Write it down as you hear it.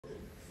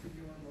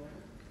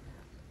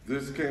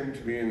This came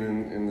to me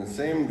in the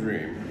same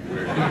dream.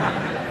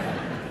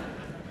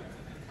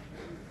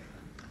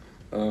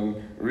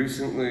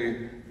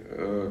 Recently,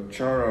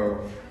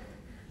 Charo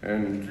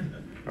and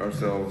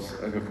ourselves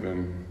have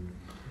been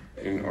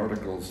in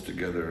articles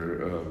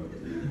together,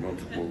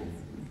 multiple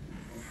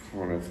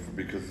formats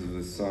because of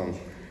this song.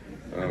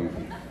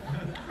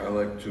 I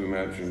like to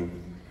imagine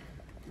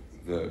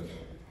that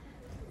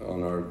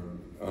on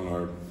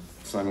our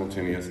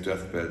simultaneous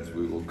deathbeds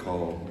we will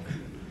call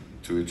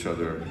to each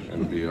other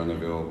and be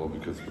unavailable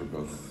because we're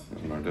both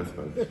on our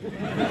deathbeds.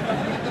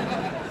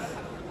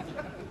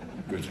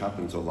 Which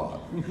happens a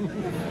lot.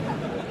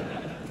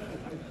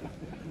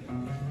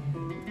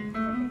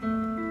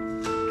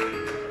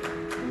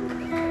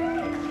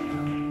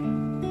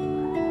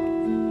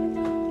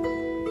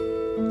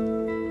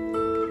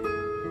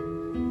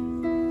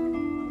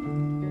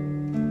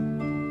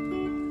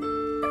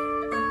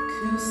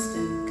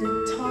 Acoustic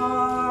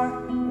guitar,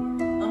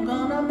 I'm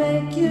gonna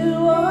make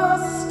you a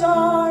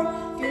star.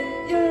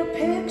 Get your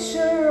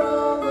picture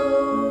all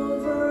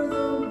over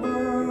the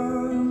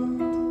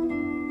world.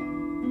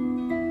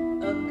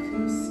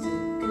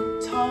 Acoustic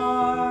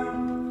guitar,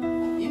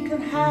 you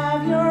can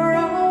have your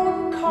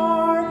own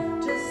car.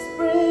 Just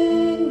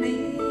bring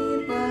me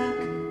back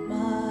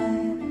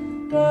my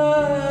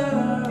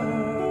girl.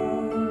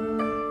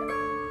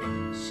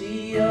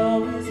 She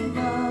always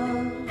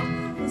loved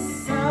the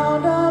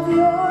sound of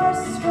your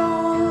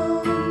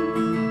strum.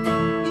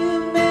 You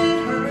made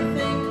her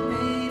think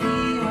maybe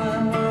I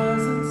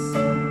wasn't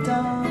so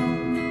dumb.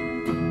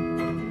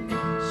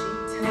 She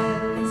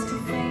tends to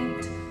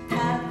faint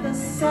at the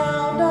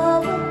sound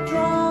of a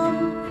drum,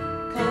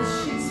 'cause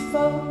she's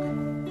folk,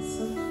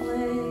 so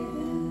play it,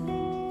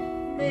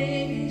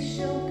 maybe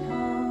she'll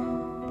come.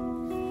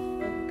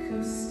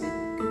 Acoustic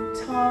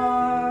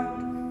guitar,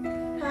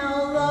 how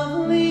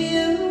lovely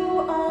you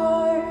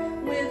are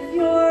with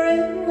your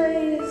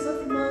inlays of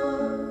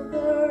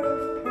mother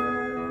of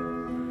pearl.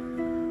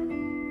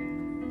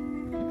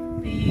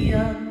 Be a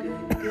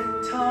good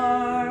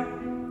guitar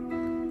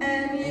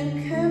and you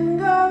can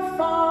go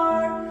far.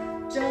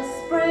 Just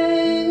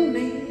bring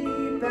me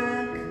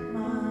back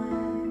my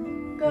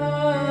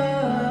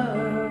girl.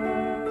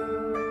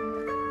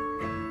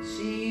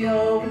 She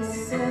always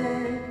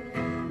said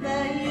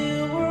that you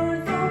were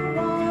the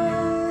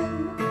one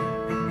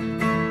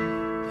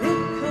who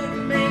could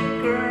make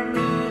her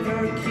move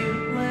her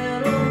cute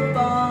little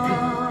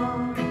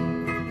bum.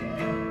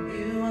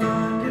 You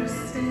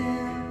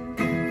understand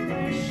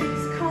where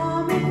she's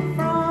coming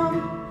from,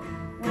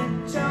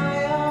 which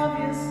I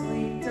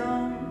obviously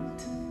don't,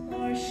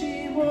 or she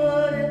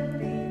wouldn't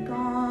be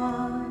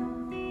gone.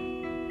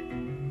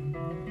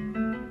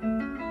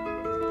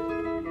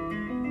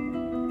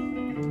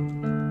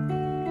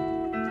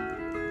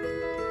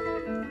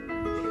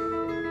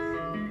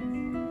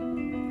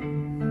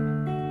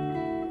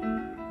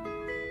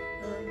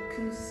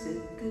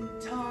 Acoustic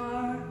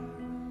guitar,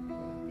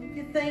 if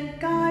you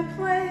think I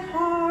play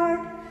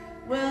hard,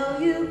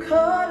 well, you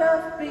could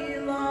have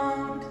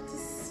belonged to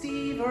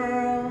Steve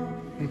Earle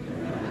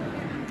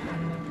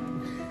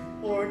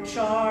or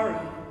Charo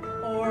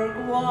or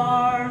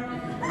Guar.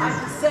 I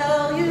could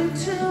sell you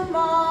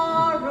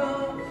tomorrow,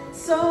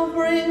 so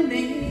bring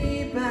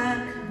me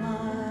back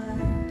my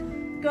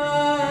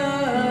girl.